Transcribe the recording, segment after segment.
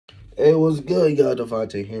Hey, what's good, y'all?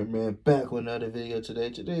 Devontae here, man. Back with another video today.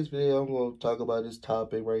 Today's video, I'm going to talk about this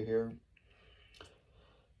topic right here.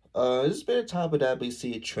 This has been a topic that I've been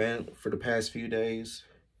seeing trend for the past few days.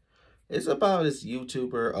 It's about this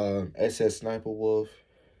YouTuber, sssniperwolf.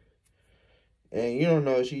 And you don't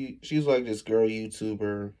know, she's like this girl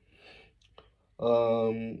YouTuber.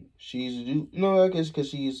 I guess because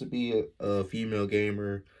she used to be a female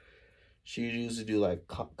gamer. She used to do like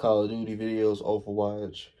Call of Duty videos,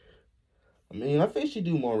 Overwatch. I mean, I think she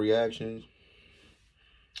do more reactions.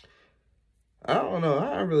 I don't know.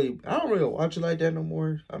 I don't really watch it like that no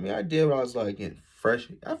more. I mean, I did when I was like in I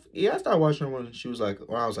started watching her when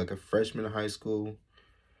I was like a freshman in high school.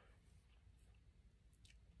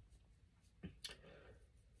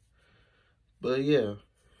 But yeah.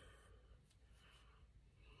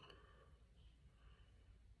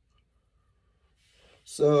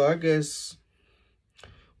 So I guess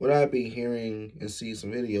what I've been hearing and see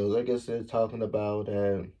some videos, I guess they're talking about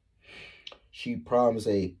she promised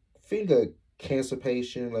I think a cancer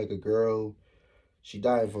patient, like a girl, she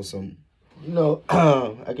died from some,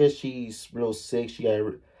 I guess she's real sick. I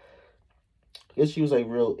guess she was like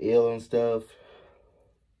real ill and stuff.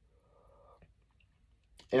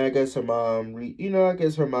 And I guess her mom, I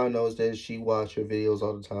guess her mom knows that she watch her videos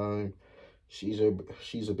all the time. She's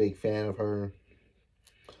a big fan of her.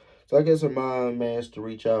 So I guess her mom managed to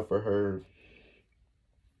reach out for her.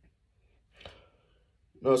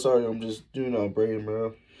 No, sorry, I'm just doing braiding,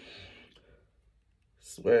 bro.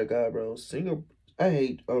 Swear to God, bro. I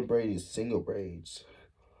hate unbraided single braids.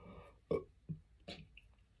 I'm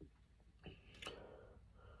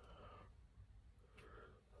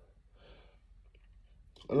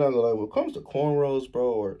not gonna lie, when it comes to cornrows,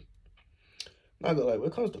 bro, when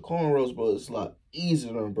it comes to cornrows, bro, it's a lot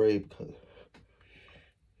easier to unbraid because.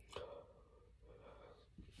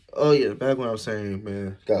 Oh yeah, back when I was saying,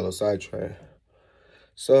 man, got a little sidetracked.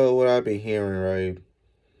 So what I've been hearing, right?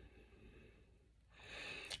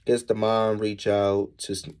 Guess the mom reach out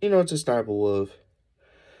to Sniper Wolf.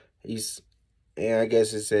 And I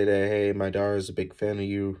guess it said that, hey, my daughter's a big fan of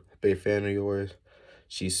you, big fan of yours.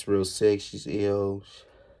 She's real sick. She's ill.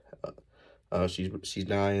 She's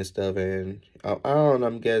dying and stuff. And I don't know.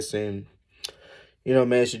 I'm guessing,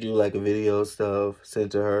 man should do like a video stuff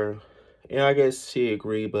sent to her. And I guess she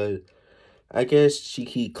agreed, but I guess she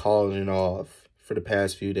keep calling off for the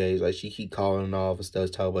past few days. Like she keep calling off and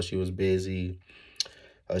stuff, talking about she was busy.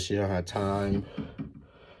 She don't have time.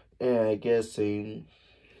 And I guess the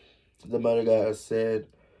mother got upset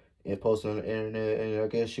and posted on the internet, and I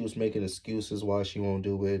guess she was making excuses why she won't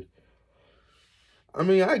do it. I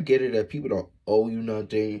mean, I get it that people don't owe you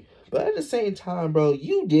nothing, but at the same time, bro,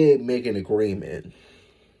 you did make an agreement.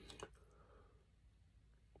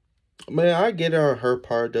 Man, I get it on her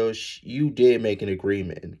part, though. You did make an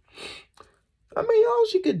agreement. I mean, all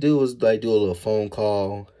she could do was, like, do a little phone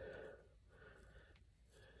call.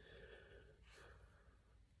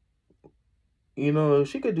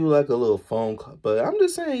 She could do, like, a little phone call. But I'm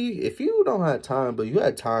just saying, if you don't have time, but you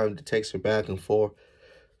had time to text her back and forth,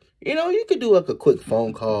 you could do, like, a quick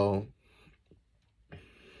phone call.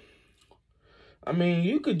 I mean,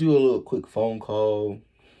 you could do a little quick phone call.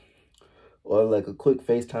 Or, like, a quick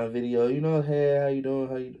FaceTime video. Hey, how you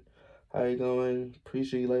doing? How you going?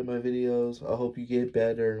 Appreciate you like my videos. I hope you get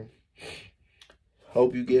better.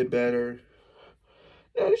 Hope you get better.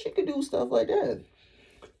 She could do stuff like that.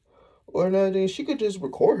 Or another thing, she could just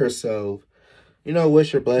record herself.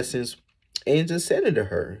 Wish her blessings. And just send it to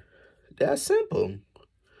her. That's simple.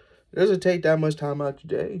 It doesn't take that much time out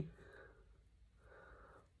your day.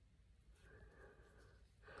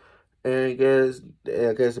 And I guess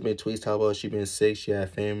I've been tweets talking about she been sick. She had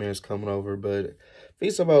family members coming over. But I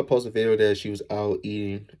think somebody posted a video that she was out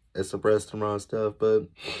eating at some restaurant stuff. But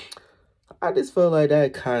I just feel like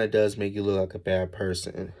that kind of does make you look like a bad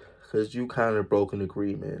person. Because you kind of broke an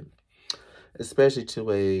agreement. Especially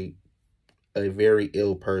to a very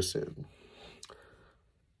ill person.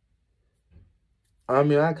 I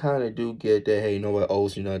mean, I kind of do get that, hey, no one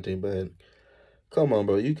owes you nothing. But come on,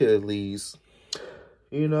 bro. You could at least...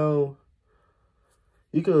 you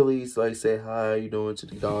could at least, like, say hi, how you doing to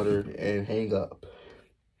the daughter and hang up.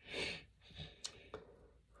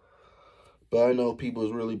 But I know people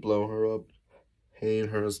is really blowing her up, hating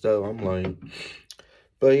her and stuff. I'm like,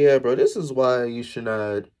 but yeah, bro, this is why you should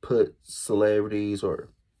not put celebrities or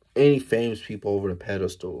any famous people over the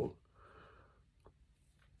pedestal.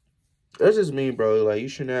 That's just me, bro. Like, you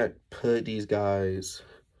should not put these guys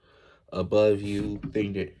above you,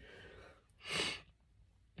 thinking...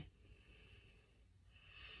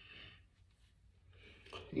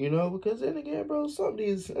 because then again, bro, some of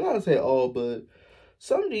these, I don't say all, but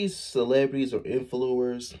some of these celebrities or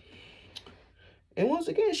influencers, and once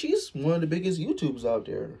again, she's one of the biggest YouTubers out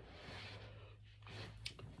there.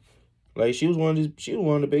 Like she was one of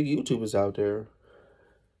the big YouTubers out there.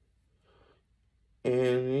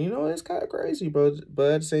 And you know, it's kind of crazy, bro.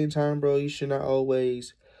 But at the same time, bro, you should not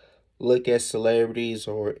always look at celebrities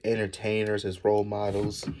or entertainers as role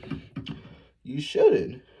models. You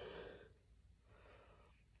shouldn't.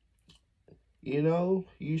 You know,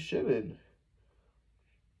 you shouldn't.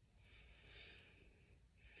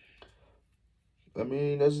 I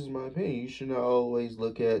mean, that's just my opinion. You should not always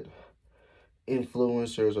look at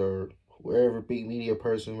influencers or wherever big media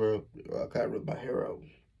person where I gotta rip my hair out.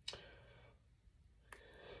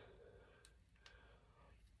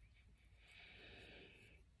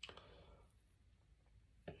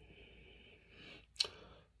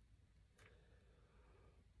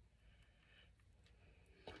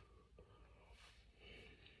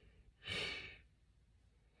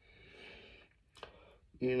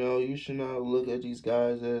 You know, you should not look at these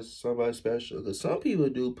guys as somebody special. Because some people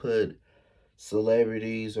do put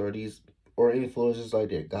celebrities or influencers like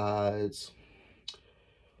their gods.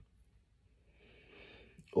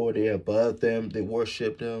 Or they're above them. They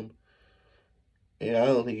worship them. And I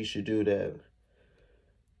don't think you should do that.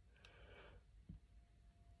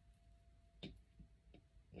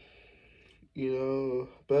 You know,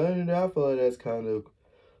 but I feel like that's kind of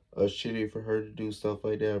shitty for her to do stuff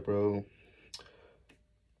like that, bro.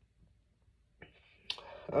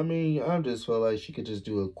 I mean, I just feel like she could just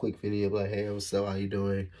do a quick video like, hey, what's up, how you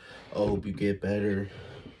doing? I hope you get better.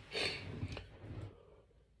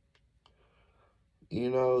 You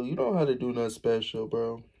know, you don't have to do nothing special,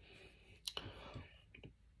 bro.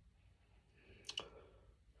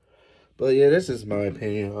 But yeah, this is my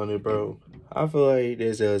opinion on it, bro. I feel like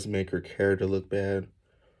this does make her character look bad.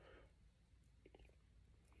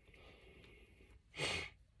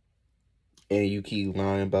 And you keep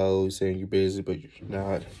lying about saying you're busy, but you're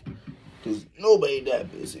not. Because nobody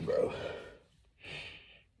that busy, bro.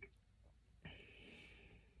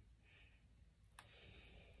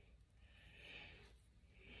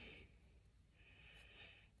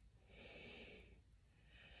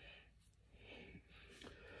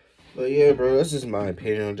 But yeah, bro, that's just my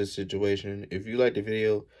opinion on this situation. If you like the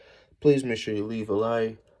video, please make sure you leave a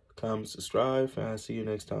like, comment, subscribe, and I'll see you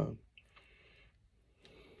next time.